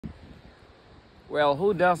Well,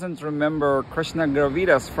 who doesn't remember Krishna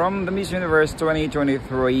Gravidas from the Miss Universe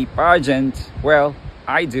 2023 pageant? Well,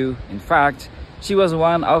 I do. In fact, she was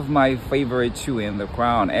one of my favorite to win the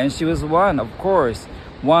crown. And she was of course,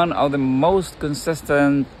 one of the most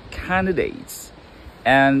consistent candidates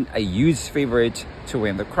and a huge favorite to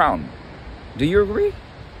win the crown. Do you agree?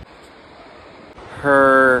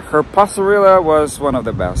 Her passerella was one of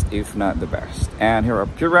the best, if not the best. And her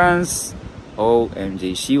appearance,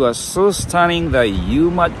 OMG, she was so stunning that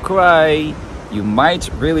you might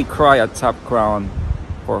really cry a top crown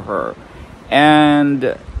for her. And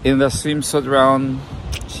in the swimsuit round,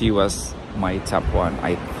 she was my top one.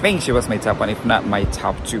 I think she was my top one, if not my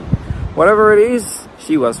top two. Whatever it is,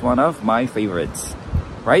 she was one of my favorites.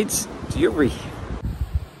 Right? Do you agree?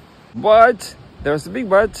 But there's a big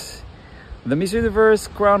but. The Miss Universe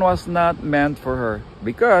crown was not meant for her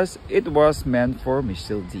because it was meant for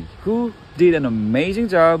Michelle D, who did an amazing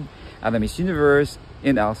job at the Miss Universe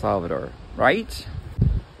in El Salvador, right?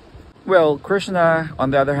 Well, Krishna, on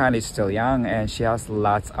the other hand, is still young and she has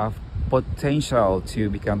lots of potential to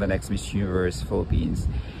become the next Miss Universe Philippines.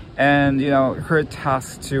 And you know, her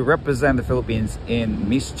task to represent the Philippines in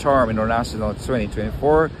Miss Charm International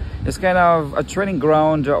 2024 is kind of a training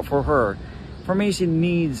ground for her. For me, she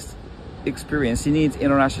needs experience. She needs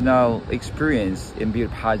international experience in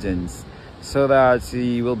beauty pageants so that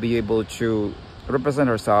she will be able to represent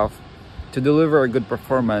herself to deliver a good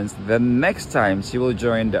performance the next time she will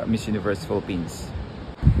join the Miss Universe Philippines.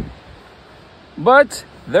 But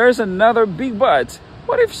there's another big but.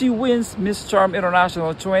 What if she wins Miss Charm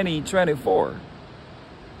International 2024?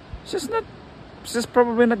 She's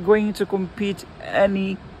probably not going to compete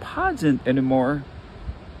any pageant anymore.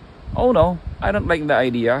 Oh no, I don't like the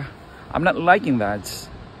idea. I'm not liking that.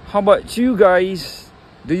 How about you guys?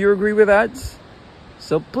 Do you agree with that?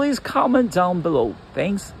 So please comment down below.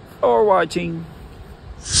 Thanks for watching.